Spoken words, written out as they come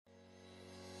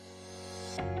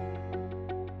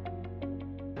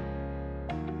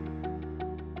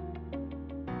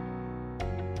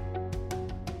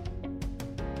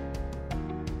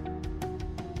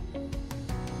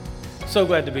So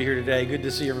glad to be here today. Good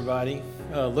to see everybody.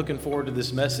 Looking forward to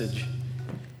this message.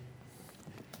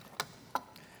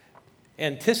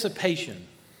 Anticipation.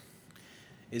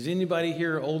 Is anybody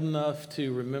here old enough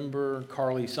to remember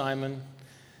Carly Simon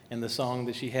and the song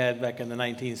that she had back in the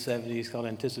 1970s called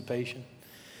Anticipation?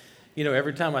 You know,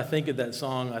 every time I think of that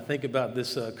song, I think about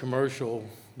this commercial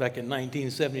back in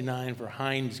 1979 for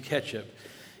Heinz ketchup.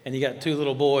 And you got two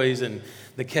little boys, and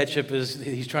the ketchup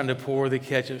he's trying to pour the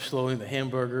ketchup slowly in the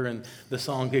hamburger, and the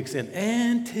song kicks in,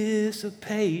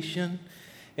 Anticipation.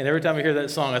 And every time I hear that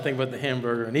song, I think about the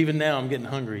hamburger. And even now, I'm getting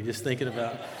hungry just thinking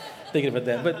about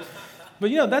that.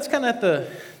 But you know,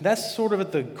 that's sort of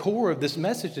at the core of this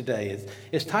message today.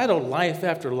 It's titled Life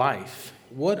After Life.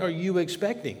 What are you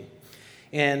expecting?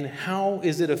 And how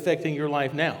is it affecting your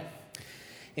life now?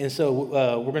 And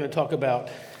so we're going to talk about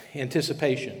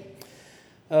anticipation.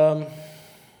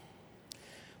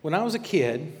 When I was a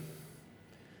kid,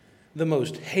 the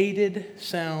most hated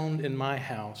sound in my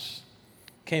house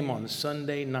came on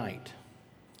Sunday night.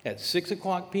 At 6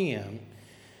 o'clock p.m.,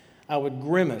 I would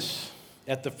grimace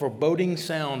at the foreboding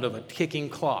sound of a ticking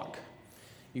clock.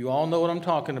 You all know what I'm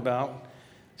talking about.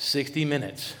 60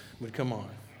 Minutes would come on.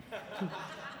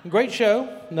 Great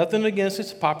show, nothing against it.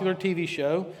 It's a popular TV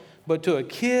show. But to a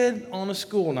kid on a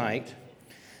school night,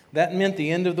 that meant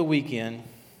the end of the weekend,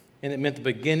 and it meant the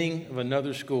beginning of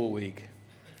another school week.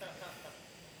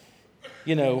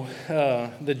 You know,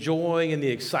 the joy and the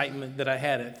excitement that I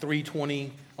had at 3:20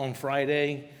 on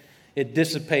Friday, it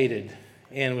dissipated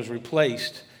and was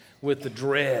replaced with the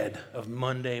dread of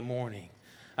Monday morning.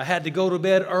 I had to go to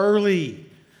bed early.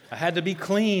 I had to be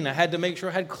clean. I had to make sure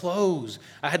I had clothes.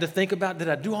 I had to think about, did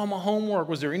I do all my homework?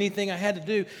 Was there anything I had to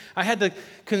do? I had to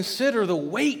consider the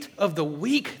weight of the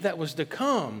week that was to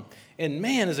come. And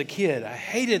man, as a kid, I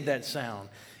hated that sound.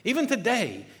 Even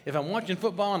today, if I'm watching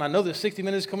football and I know that 60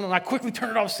 Minutes is coming on, I quickly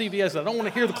turn it off CBS. I don't want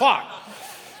to hear the clock.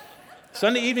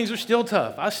 Sunday evenings are still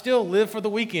tough. I still live for the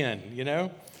weekend, you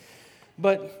know.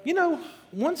 But, you know,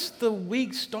 once the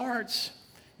week starts,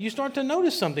 you start to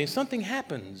notice something. Something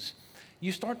happens.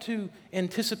 You start to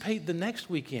anticipate the next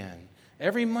weekend.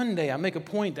 Every Monday, I make a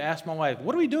point to ask my wife,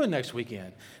 what are we doing next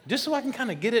weekend? Just so I can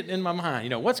kind of get it in my mind, you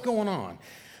know, what's going on?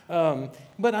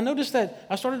 But I noticed that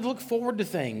I started to look forward to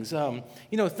things, you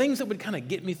know, things that would kind of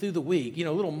get me through the week, you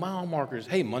know, little mile markers.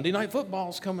 Hey, Monday night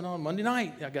football's coming on Monday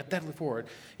night. I got that to look forward.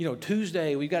 You know,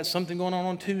 Tuesday, we've got something going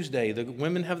on Tuesday. The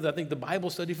women have, I think, the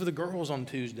Bible study for the girls on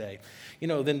Tuesday. You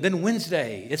know, then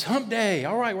Wednesday, it's hump day.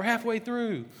 All right, we're halfway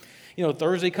through. You know,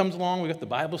 Thursday comes along, we've got the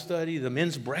Bible study, the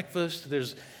men's breakfast.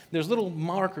 There's little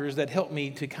markers that help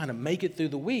me to kind of make it through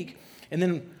the week. And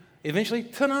then eventually,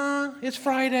 ta-da, it's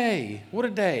Friday. What a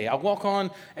day. I walk on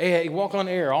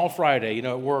air all Friday, you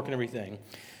know, at work and everything.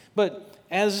 But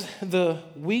as the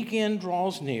weekend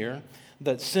draws near,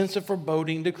 that sense of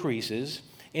foreboding decreases,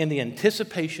 and the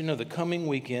anticipation of the coming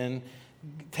weekend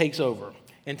takes over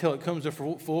until it comes to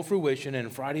full fruition,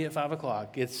 and Friday at 5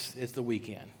 o'clock, it's the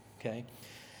weekend, okay?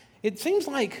 It seems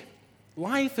like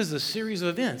life is a series of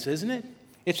events, isn't it?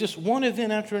 It's just one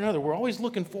event after another. We're always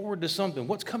looking forward to something.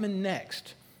 What's coming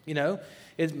next? You know,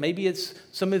 maybe it's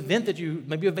some event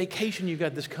maybe a vacation you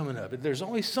got that's coming up. There's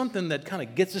always something that kind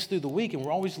of gets us through the week, and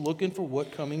we're always looking for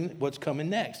what's coming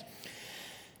next.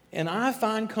 And I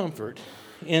find comfort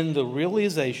in the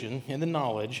realization and the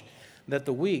knowledge that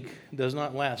the week does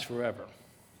not last forever.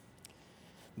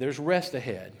 There's rest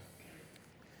ahead.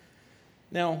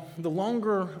 Now, the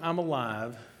longer I'm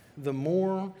alive, the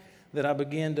more that I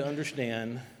begin to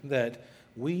understand that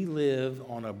we live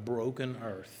on a broken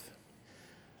earth.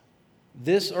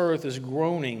 This earth is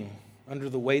groaning under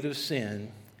the weight of sin,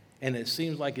 and it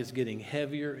seems like it's getting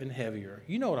heavier and heavier.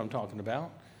 You know what I'm talking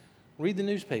about. Read the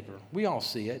newspaper. We all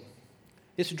see it.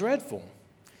 It's dreadful.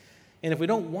 And if we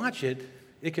don't watch it,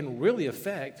 it can really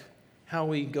affect how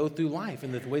we go through life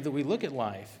and the way that we look at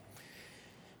life.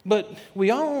 But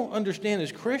we all understand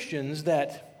as Christians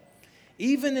that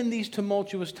even in these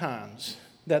tumultuous times,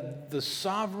 that the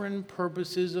sovereign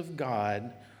purposes of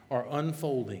God are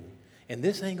unfolding. And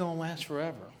this ain't going to last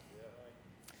forever.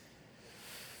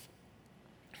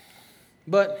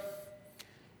 But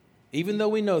even though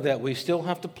we know that, we still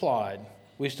have to plod.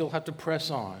 We still have to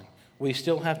press on. We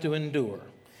still have to endure.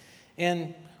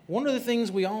 And one of the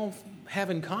things we all have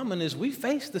in common is we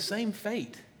face the same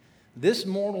fate. This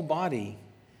mortal body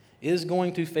is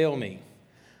going to fail me.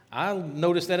 I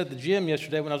noticed that at the gym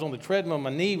yesterday when I was on the treadmill. My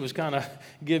knee was kind of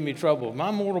giving me trouble. My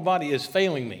mortal body is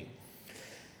failing me.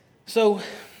 So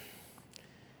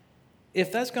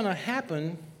if that's going to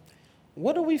happen,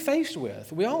 what are we faced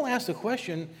with? We all ask the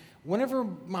question, whenever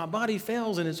my body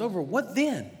fails and it's over, what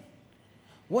then?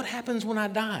 What happens when I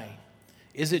die?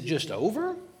 Is it just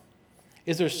over?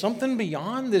 Is there something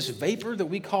beyond this vapor that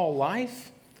we call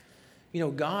life?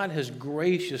 God has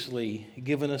graciously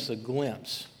given us a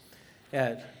glimpse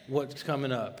at what's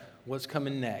coming up, what's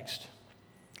coming next.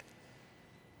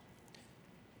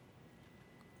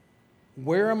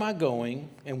 Where am I going,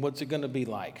 and what's it going to be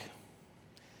like?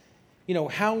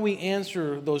 How we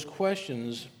answer those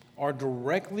questions are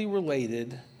directly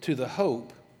related to the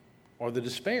hope or the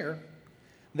despair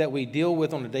that we deal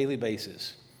with on a daily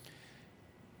basis.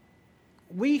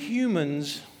 We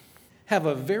humans have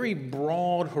a very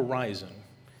broad horizon.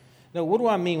 Now, what do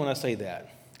I mean when I say that?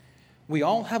 We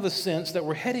all have a sense that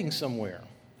we're heading somewhere.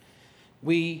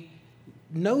 We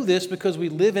know this because we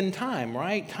live in time,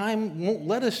 right? Time won't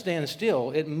let us stand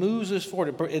still. It moves us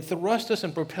forward. It thrusts us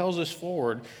and propels us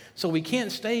forward, so we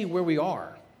can't stay where we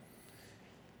are.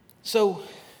 So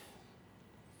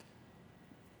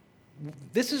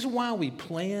this is why we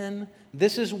plan.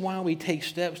 This is why we take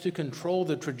steps to control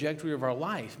the trajectory of our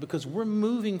life, because we're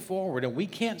moving forward and we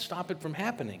can't stop it from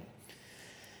happening.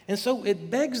 And so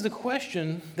it begs the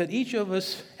question that each of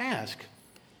us ask: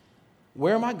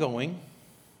 where am I going?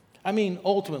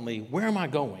 Ultimately, where am I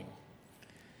going?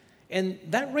 And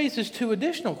that raises two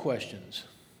additional questions.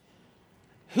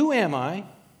 Who am I?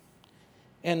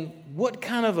 And what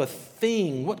kind of a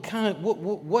thing,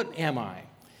 what am I?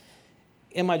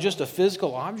 Am I just a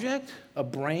physical object, a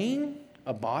brain,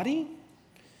 a body?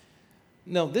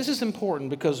 No, this is important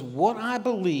because what I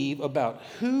believe about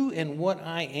who and what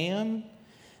I am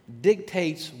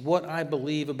dictates what I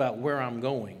believe about where I'm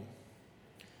going.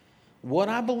 What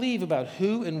I believe about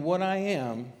who and what I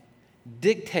am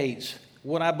dictates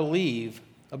what I believe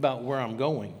about where I'm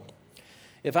going.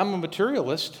 If I'm a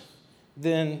materialist,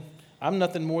 then I'm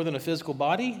nothing more than a physical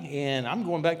body, and I'm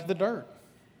going back to the dirt.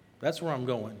 That's where I'm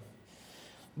going.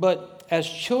 But as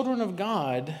children of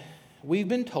God, we've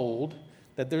been told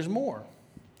that there's more,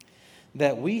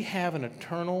 that we have an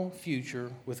eternal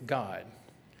future with God.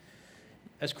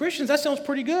 As Christians, that sounds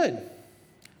pretty good.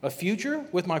 A future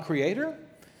with my Creator?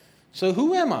 So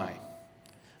who am I?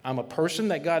 I'm a person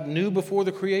that God knew before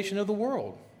the creation of the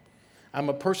world. I'm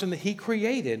a person that He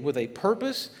created with a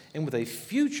purpose and with a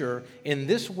future in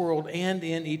this world and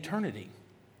in eternity.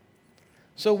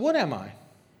 So what am I?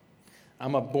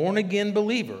 I'm a born-again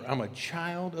believer. I'm a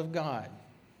child of God.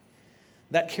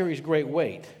 That carries great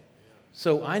weight.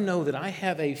 So I know that I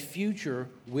have a future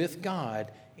with God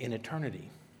in eternity.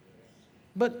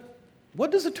 But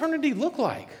what does eternity look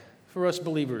like for us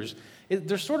believers?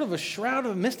 There's sort of a shroud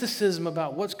of mysticism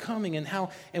about what's coming and how,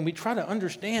 and we try to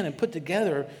understand and put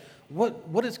together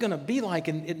what it's going to be like.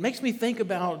 And it makes me think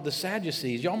about the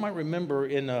Sadducees. Y'all might remember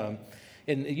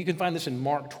and you can find this in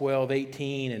Mark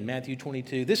 12:18 and Matthew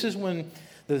 22. This is when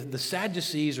the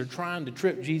Sadducees are trying to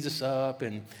trip Jesus up,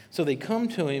 and so they come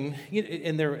to him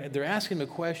and they're asking him a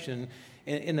question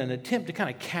in an attempt to kind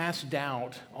of cast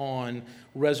doubt on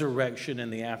resurrection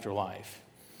and the afterlife.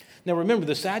 Now remember,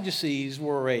 the Sadducees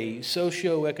were a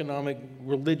socioeconomic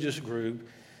religious group.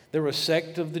 They were a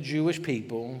sect of the Jewish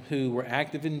people who were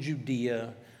active in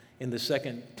Judea in the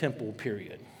Second Temple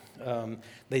period.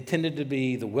 They tended to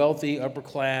be the wealthy upper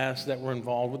class that were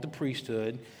involved with the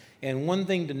priesthood. And one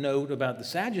thing to note about the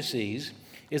Sadducees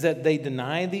is that they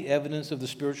denied the evidence of the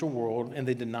spiritual world and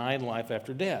they denied life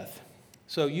after death.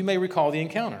 So you may recall the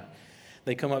encounter.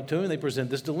 They come up to him and they present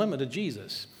this dilemma to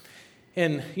Jesus.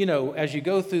 And, as you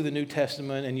go through the New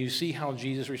Testament and you see how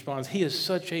Jesus responds, he is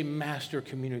such a master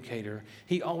communicator.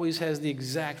 He always has the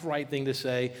exact right thing to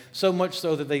say, so much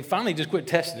so that they finally just quit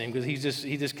testing him because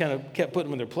he just kind of kept putting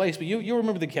them in their place. But you'll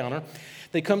remember the encounter.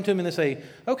 They come to him and they say,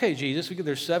 okay, Jesus,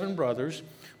 there's 7 brothers.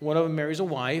 One of them marries a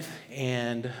wife,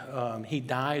 and he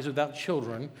dies without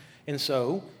children. And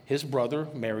so his brother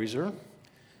marries her.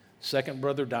 Second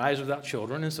brother dies without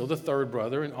children, and so the third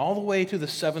brother, and all the way to the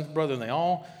 7th brother, and they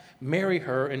all marry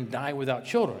her and die without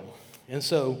children. And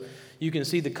so you can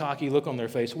see the cocky look on their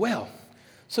face. Well,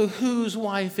 so whose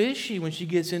wife is she when she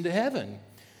gets into heaven?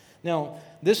 Now,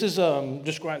 this is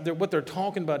described. What they're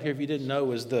talking about here, if you didn't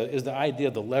know, is the idea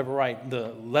of the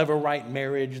Levirate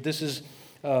marriage. This is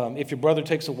if your brother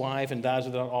takes a wife and dies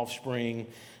without offspring,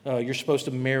 you're supposed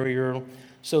to marry her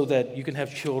so that you can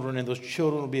have children, and those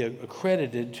children will be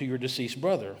accredited to your deceased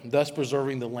brother, thus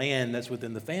preserving the land that's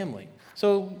within the family.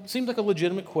 So it seems like a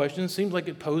legitimate question. Seems like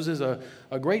it poses a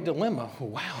great dilemma.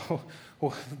 Wow,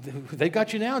 they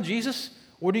got you now, Jesus.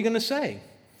 What are you going to say?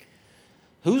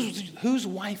 Whose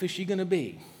wife is she going to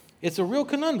be? It's a real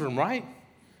conundrum, right?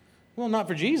 Well, not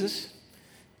for Jesus,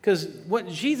 because what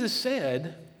Jesus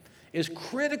said is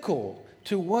critical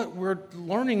to what we're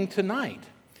learning tonight.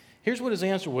 Here's what his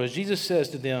answer was. Jesus says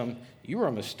to them, you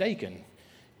are mistaken.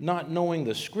 not knowing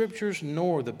the Scriptures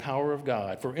nor the power of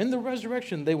God. For in the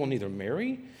resurrection they will neither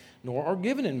marry nor are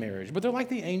given in marriage, but they're like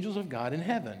the angels of God in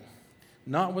heaven.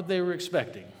 Not what they were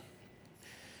expecting.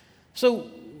 So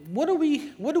what do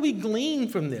we glean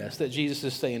from this that Jesus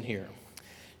is saying here?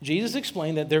 Jesus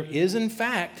explained that there is, in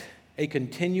fact, a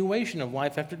continuation of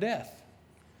life after death.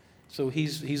 So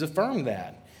he's affirmed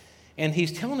that. And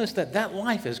he's telling us that that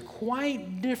life is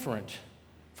quite different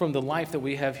from the life that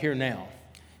we have here now.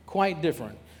 Quite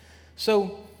different.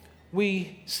 So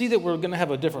we see that we're going to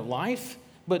have a different life,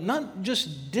 but not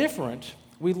just different.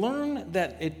 We learn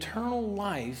that eternal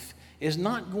life is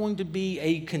not going to be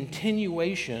a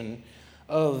continuation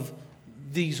of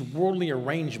these worldly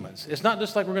arrangements. It's not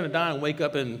just like we're going to die and wake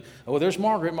up and, oh, there's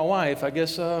Margaret, my wife. I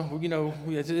guess,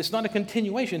 it's not a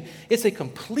continuation. It's a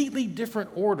completely different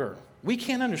order. We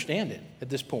can't understand it at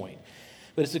this point.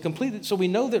 But it's a complete, so we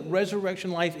know that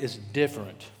resurrection life is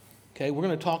different. Okay, we're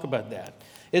going to talk about that.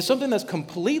 It's something that's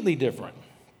completely different.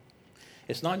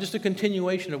 It's not just a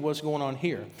continuation of what's going on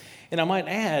here. And I might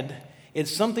add,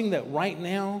 it's something that right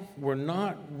now we're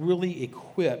not really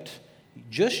equipped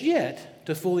just yet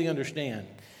to fully understand.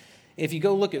 If you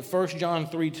go look at 1 John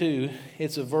 3:2,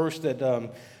 it's a verse that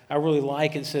I really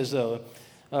like. It says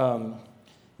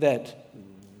that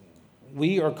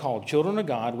we are called children of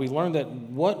God. We learn that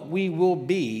what we will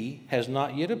be has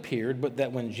not yet appeared, but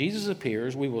that when Jesus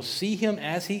appears, we will see him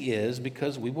as he is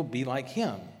because we will be like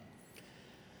him.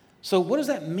 So what does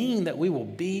that mean that we will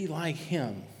be like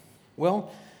him?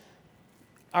 Well,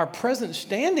 our present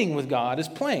standing with God is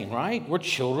plain, right? We're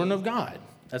children of God.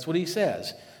 That's what he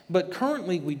says. But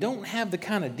currently, we don't have the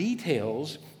kind of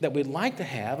details that we'd like to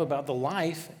have about the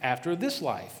life after this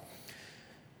life.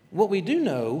 What we do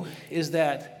know is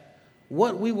that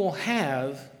what we will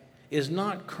have is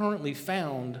not currently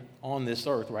found on this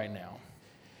earth right now.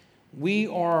 We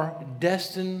are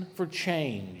destined for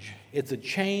change. It's a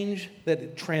change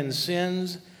that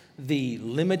transcends the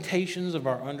limitations of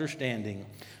our understanding.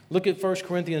 Look at 1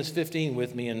 Corinthians 15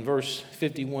 with me in verse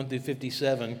 51 through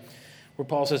 57, where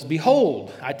Paul says,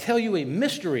 "Behold, I tell you a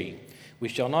mystery. We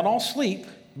shall not all sleep,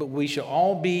 but we shall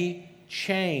all be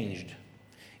changed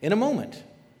in a moment,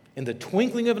 in the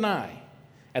twinkling of an eye,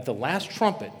 at the last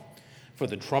trumpet. For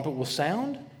the trumpet will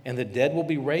sound, and the dead will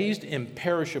be raised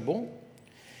imperishable,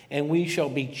 and we shall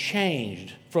be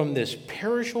changed from this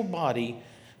perishable body.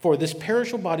 For this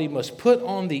perishable body must put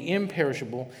on the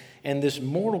imperishable, and this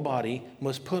mortal body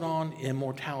must put on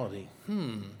immortality."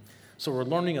 So we're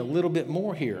learning a little bit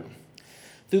more here.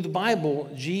 Through the Bible,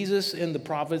 Jesus and the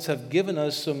prophets have given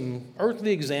us some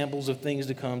earthly examples of things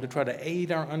to come to try to aid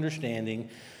our understanding.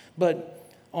 But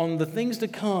on the things to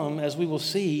come, as we will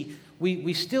see,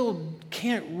 we still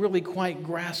can't really quite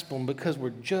grasp them because we're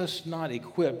just not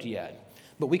equipped yet.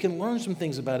 But we can learn some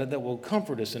things about it that will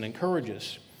comfort us and encourage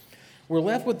us. We're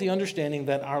left with the understanding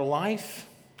that our life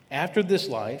after this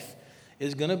life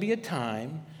is going to be a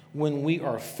time when we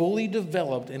are fully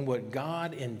developed in what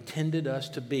God intended us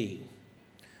to be.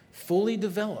 Fully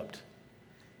developed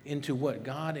into what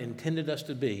God intended us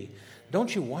to be.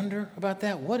 Don't you wonder about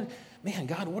that? Man,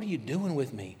 God, what are you doing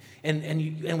with me?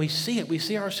 And we see it. We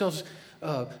see ourselves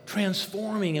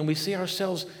transforming, and we see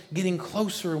ourselves getting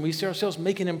closer, and we see ourselves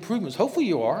making improvements. Hopefully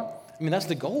you are. I mean, that's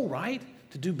the goal, right?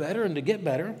 To do better and to get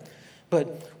better.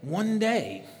 But one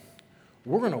day,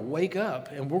 we're going to wake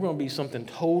up, and we're going to be something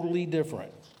totally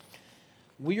different.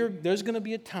 There's going to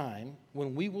be a time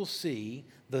when we will see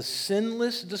the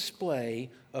sinless display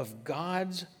of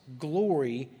God's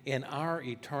glory in our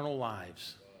eternal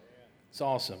lives. It's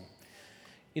awesome.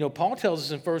 You know, Paul tells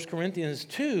us in 1 Corinthians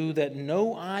 2 that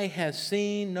no eye has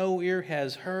seen, no ear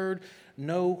has heard,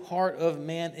 no heart of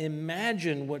man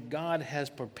imagined what God has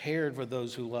prepared for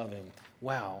those who love him.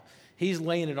 Wow. He's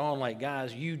laying it on like,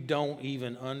 guys, you don't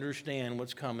even understand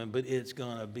what's coming, but it's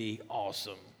going to be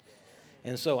awesome.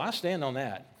 And so I stand on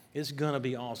that. It's going to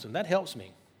be awesome. That helps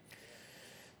me.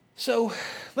 So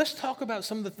let's talk about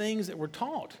some of the things that we're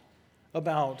taught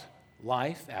about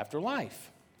life after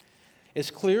life. It's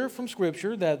clear from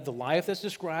Scripture that the life that's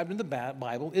described in the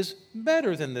Bible is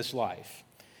better than this life.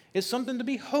 It's something to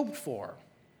be hoped for.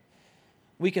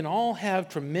 We can all have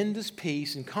tremendous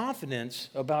peace and confidence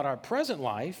about our present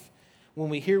life when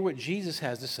we hear what Jesus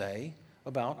has to say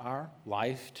about our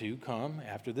life to come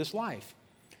after this life.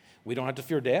 We don't have to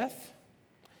fear death.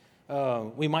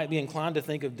 We might be inclined to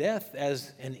think of death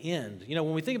as an end. You know,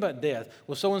 when we think about death,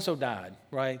 well, so-and-so died,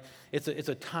 right? It's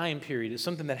a time period. It's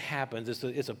something that happens.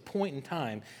 It's a point in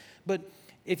time. But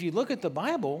if you look at the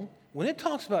Bible, when it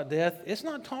talks about death, it's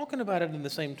not talking about it in the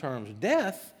same terms.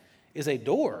 Death is a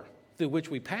door through which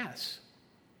we pass.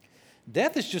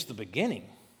 Death is just the beginning.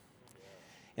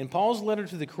 In Paul's letter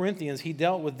to the Corinthians, he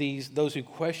dealt with those who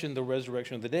questioned the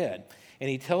resurrection of the dead. And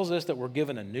he tells us that we're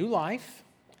given a new life.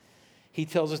 He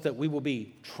tells us that we will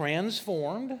be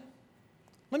transformed.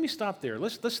 Let me stop there.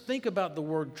 Let's think about the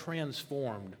word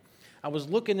transformed. I was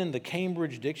looking in the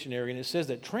Cambridge Dictionary, and it says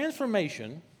that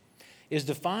transformation is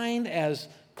defined as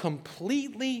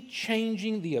completely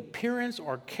changing the appearance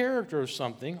or character of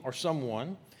something or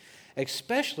someone,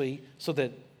 especially so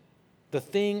that the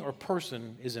thing or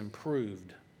person is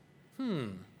improved.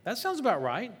 That sounds about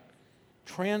right.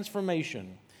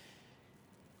 Transformation.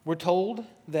 We're told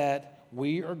that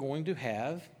we are going to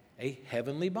have a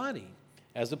heavenly body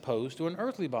as opposed to an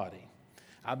earthly body.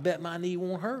 I bet my knee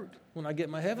won't hurt when I get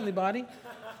my heavenly body.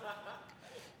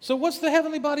 So what's the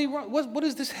heavenly body? What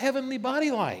is this heavenly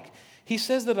body like? He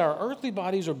says that our earthly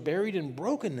bodies are buried in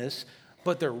brokenness,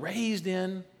 but they're raised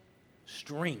in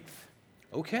strength.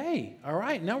 Okay, all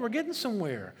right, now we're getting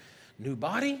somewhere. New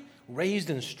body, raised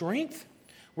in strength.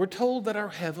 We're told that our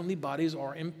heavenly bodies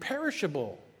are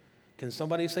imperishable. Can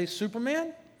somebody say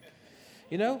Superman?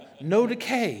 You know, no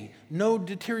decay, no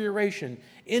deterioration,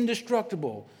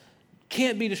 indestructible,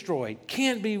 can't be destroyed,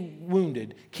 can't be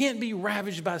wounded, can't be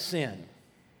ravaged by sin.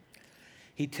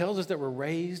 He tells us that we're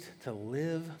raised to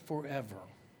live forever,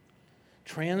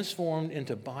 transformed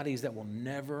into bodies that will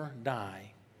never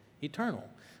die, eternal.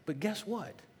 But guess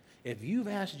what? If you've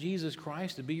asked Jesus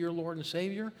Christ to be your Lord and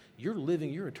Savior, you're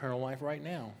living your eternal life right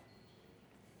now.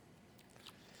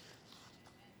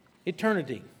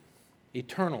 Eternity,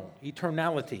 eternal,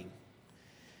 eternality.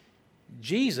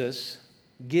 Jesus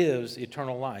gives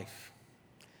eternal life.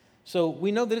 So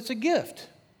we know that it's a gift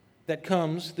that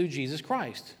comes through Jesus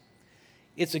Christ.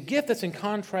 It's a gift that's in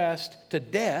contrast to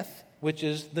death, which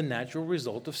is the natural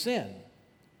result of sin.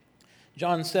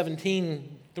 John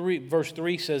 17, verse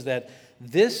 3 says that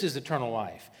this is eternal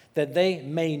life, that they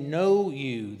may know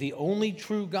you, the only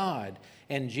true God,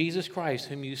 and Jesus Christ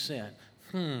whom you sent.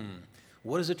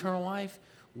 What is eternal life?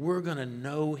 We're going to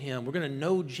know Him. We're going to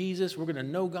know Jesus. We're going to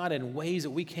know God in ways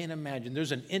that we can't imagine.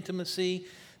 There's an intimacy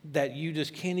that you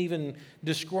just can't even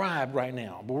describe right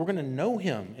now, but we're going to know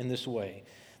Him in this way.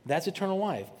 That's eternal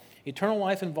life. Eternal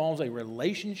life involves a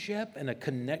relationship and a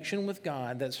connection with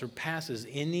God that surpasses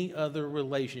any other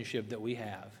relationship that we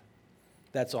have.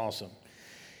 That's awesome.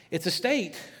 It's a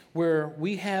state where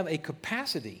we have a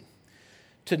capacity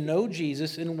to know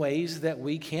Jesus in ways that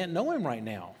we can't know Him right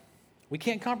now. We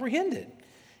can't comprehend it.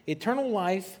 Eternal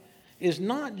life is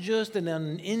not just an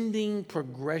unending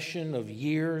progression of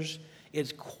years.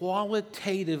 It's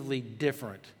qualitatively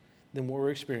different than what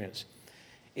we're experiencing.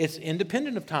 It's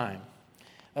independent of time.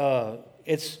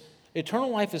 Eternal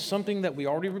life is something that we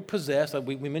already possess. Like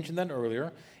we mentioned that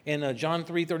earlier. And John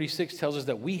 3:36 tells us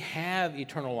that we have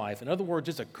eternal life. In other words,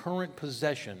 it's a current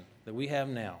possession that we have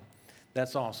now.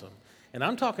 That's awesome. And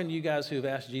I'm talking to you guys who have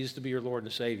asked Jesus to be your Lord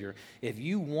and Savior. If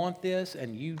you want this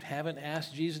and you haven't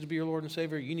asked Jesus to be your Lord and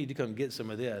Savior, you need to come get some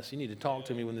of this. You need to talk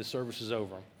to me when this service is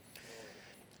over.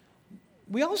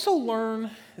 We also learn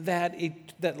that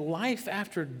life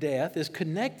after death is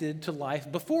connected to life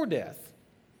before death.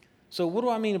 So what do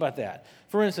I mean about that?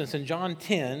 For instance, in John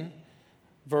 10,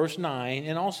 verse 9,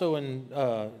 and also in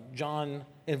John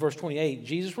in verse 28,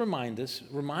 Jesus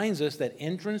reminds us that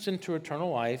entrance into eternal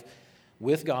life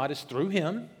with God is through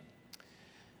Him.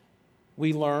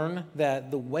 We learn that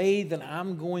the way that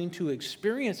I'm going to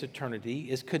experience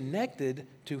eternity is connected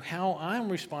to how I'm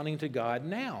responding to God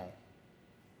now.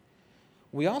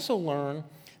 We also learn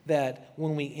that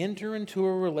when we enter into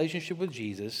a relationship with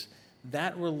Jesus,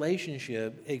 that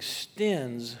relationship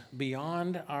extends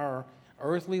beyond our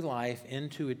earthly life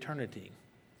into eternity.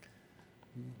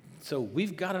 So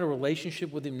we've got a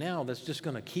relationship with Him now that's just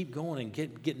going to keep going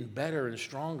and getting better and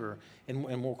stronger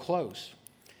and more close.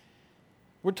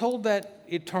 We're told that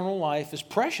eternal life is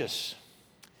precious.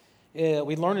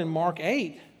 We learn in Mark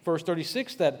 8, verse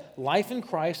 36, that life in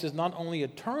Christ is not only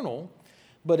eternal,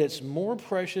 but it's more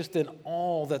precious than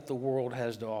all that the world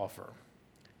has to offer.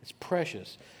 It's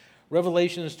precious.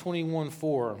 Revelations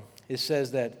 21:4, it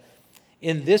says that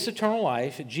in this eternal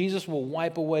life, Jesus will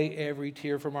wipe away every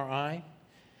tear from our eye,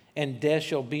 and death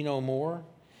shall be no more.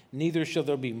 Neither shall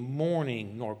there be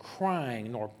mourning, nor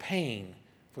crying, nor pain,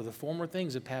 for the former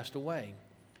things have passed away.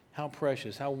 How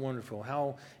precious, how wonderful,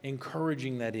 how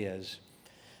encouraging that is.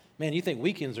 Man, you think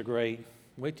weekends are great.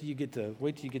 Wait till you get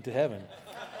to heaven.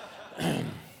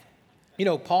 You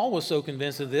know, Paul was so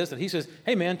convinced of this that he says,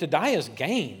 hey man, to die is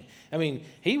gain. I mean,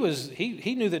 he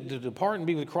knew that to depart and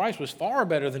be with Christ was far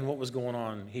better than what was going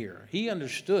on here. He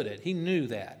understood it. He knew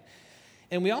that.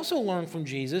 And we also learn from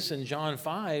Jesus in John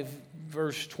 5,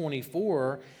 verse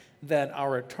 24, that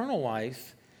our eternal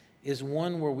life is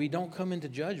one where we don't come into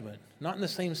judgment, not in the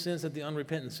same sense that the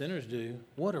unrepentant sinners do.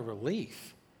 What a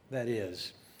relief that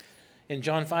is. In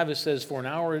John 5, it says, for an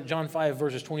hour, John 5,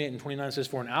 verses 28 and 29 says,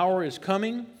 for an hour is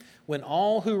coming when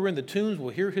all who are in the tombs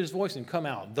will hear his voice and come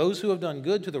out, those who have done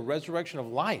good to the resurrection of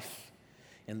life,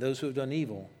 and those who have done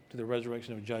evil to the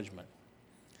resurrection of judgment.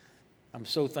 I'm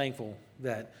so thankful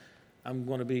that I'm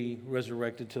going to be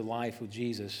resurrected to life with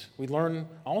Jesus. We learn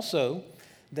also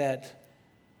that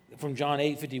from John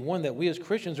 8:51 that we as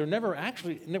Christians we're never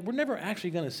actually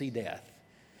going to see death.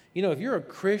 You know, if you're a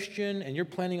Christian and you're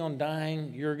planning on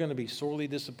dying, you're going to be sorely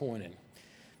disappointed,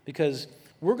 because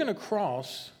we're going to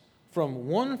cross from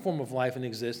one form of life in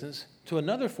existence to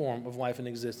another form of life in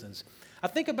existence. I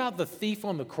think about the thief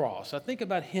on the cross. I think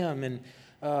about him in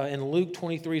Luke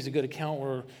 23 is a good account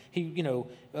where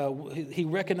he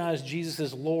recognized Jesus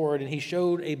as Lord, and he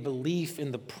showed a belief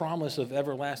in the promise of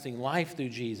everlasting life through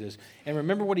Jesus. And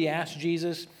remember what he asked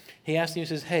Jesus? He asked him, he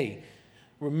says, hey,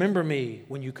 remember me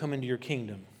when you come into your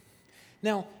kingdom.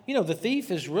 Now, you know, the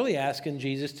thief is really asking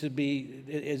Jesus to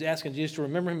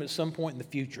remember him at some point in the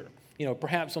future, you know,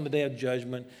 perhaps on the day of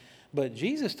judgment. But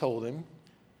Jesus told him,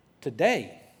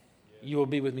 today you will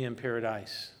be with me in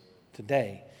paradise.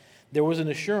 Today. There was an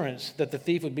assurance that the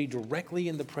thief would be directly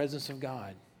in the presence of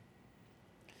God.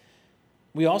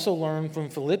 We also learn from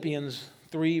Philippians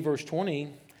 3, verse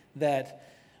 20,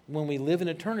 that when we live in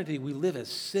eternity, we live as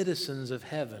citizens of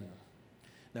heaven.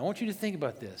 Now, I want you to think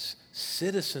about this.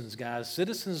 Citizens, guys.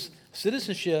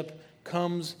 Citizenship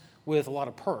comes with a lot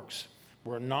of perks.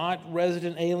 We're not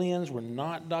resident aliens. We're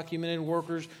not documented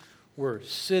workers. We're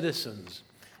citizens.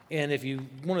 And if you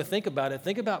want to think about it,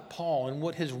 think about Paul and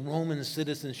what his Roman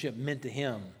citizenship meant to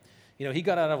him. You know, he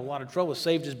got out of a lot of trouble,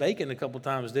 saved his bacon a couple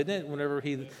times, didn't it, whenever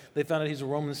they found out he's a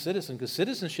Roman citizen, because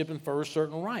citizenship infers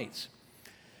certain rights.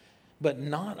 But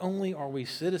not only are we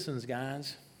citizens,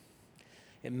 guys.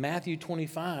 In Matthew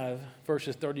 25,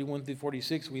 verses 31 through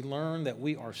 46, we learn that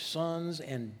we are sons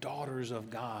and daughters of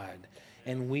God,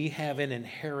 and we have an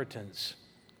inheritance.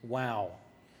 Wow.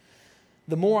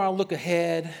 The more I look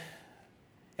ahead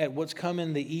at what's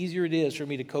coming, the easier it is for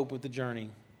me to cope with the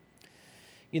journey.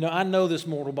 You know, I know this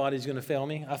mortal body is going to fail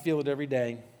me. I feel it every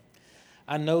day.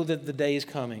 I know that the day is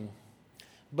coming.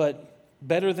 But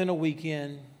better than a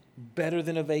weekend, better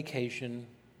than a vacation,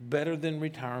 better than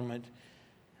retirement,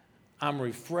 I'm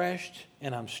refreshed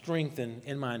and I'm strengthened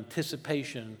in my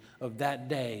anticipation of that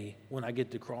day when I get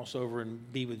to cross over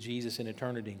and be with Jesus in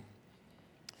eternity.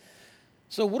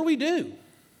 So what do we do?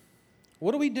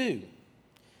 What do we do?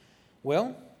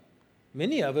 Well,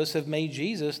 many of us have made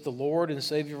Jesus the Lord and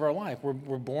Savior of our life. We're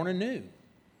born anew.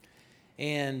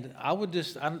 And I would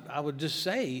just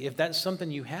say, if that's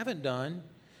something you haven't done,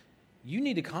 you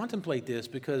need to contemplate this,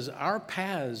 because our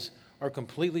paths are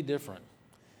completely different.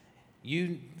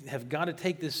 You have got to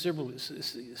take this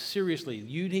seriously.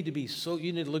 You need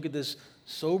to look at this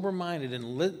sober-minded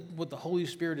and let what the Holy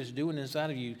Spirit is doing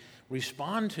inside of you,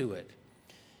 respond to it.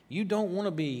 You don't want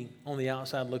to be on the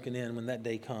outside looking in when that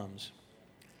day comes.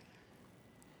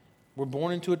 We're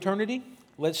born into eternity.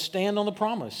 Let's stand on the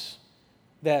promise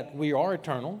that we are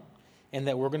eternal and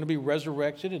that we're going to be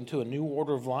resurrected into a new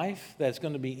order of life that's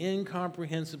going to be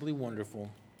incomprehensibly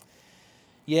wonderful.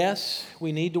 Yes,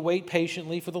 we need to wait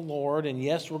patiently for the Lord, and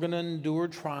yes, we're going to endure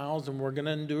trials and we're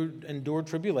going to endure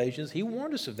tribulations. He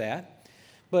warned us of that.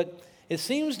 But it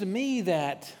seems to me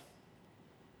that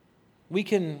we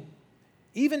can,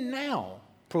 even now,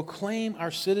 proclaim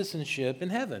our citizenship in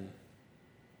heaven.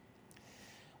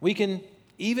 We can,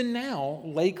 even now,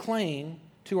 lay claim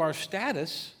to our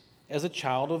status as a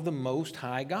child of the Most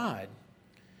High God.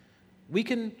 We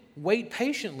can wait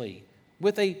patiently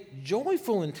with a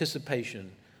joyful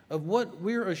anticipation of what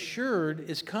we're assured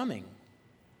is coming.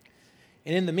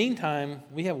 And in the meantime,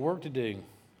 we have work to do.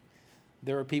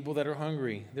 There are people that are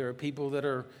hungry. There are people that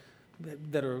are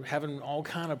having all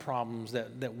kind of problems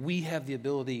that we have the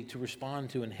ability to respond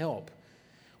to and help.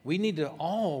 We need to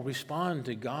all respond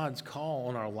to God's call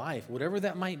on our life, whatever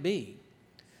that might be.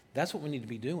 That's what we need to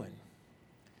be doing.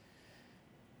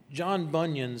 John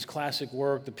Bunyan's classic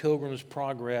work, The Pilgrim's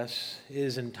Progress,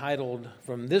 is entitled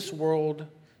From This World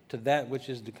to That Which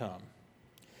Is to Come.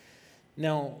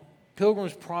 Now,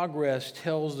 Pilgrim's Progress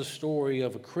tells the story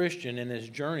of a Christian in his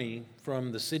journey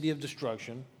from the city of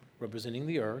destruction, representing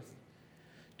the earth,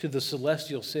 to the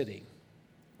celestial city,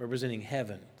 representing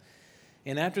heaven.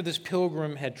 And after this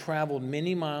pilgrim had traveled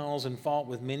many miles and fought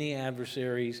with many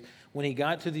adversaries, when he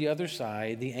got to the other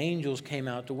side, the angels came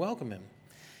out to welcome him.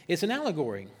 It's an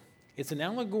allegory. It's an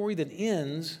allegory that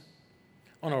ends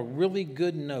on a really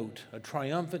good note, a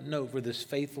triumphant note for this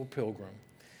faithful pilgrim.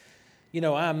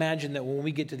 I imagine that when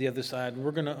we get to the other side,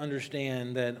 we're going to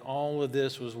understand that all of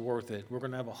this was worth it. We're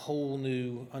going to have a whole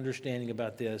new understanding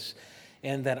about this,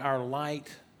 and that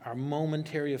our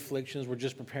momentary afflictions were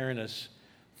just preparing us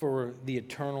for the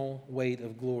eternal weight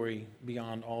of glory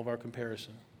beyond all of our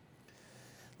comparison.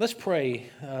 Let's pray.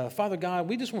 Father God,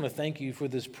 we just want to thank you for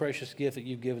this precious gift that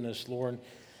you've given us, Lord.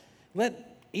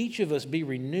 Let each of us be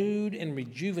renewed and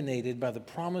rejuvenated by the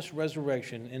promised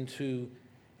resurrection into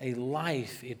a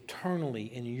life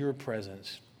eternally in your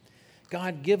presence.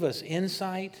 God, give us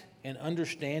insight and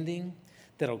understanding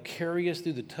that'll carry us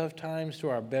through the tough times to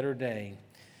our better day.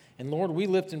 And Lord, we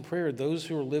lift in prayer those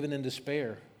who are living in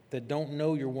despair, that don't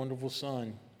know your wonderful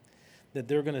Son, that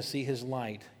they're going to see his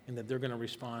light and that they're going to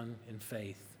respond in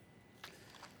faith.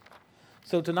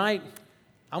 So tonight,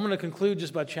 I'm going to conclude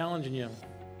just by challenging you.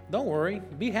 Don't worry,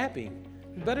 be happy.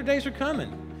 Better days are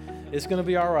coming. It's going to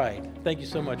be all right. Thank you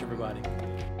so much, everybody.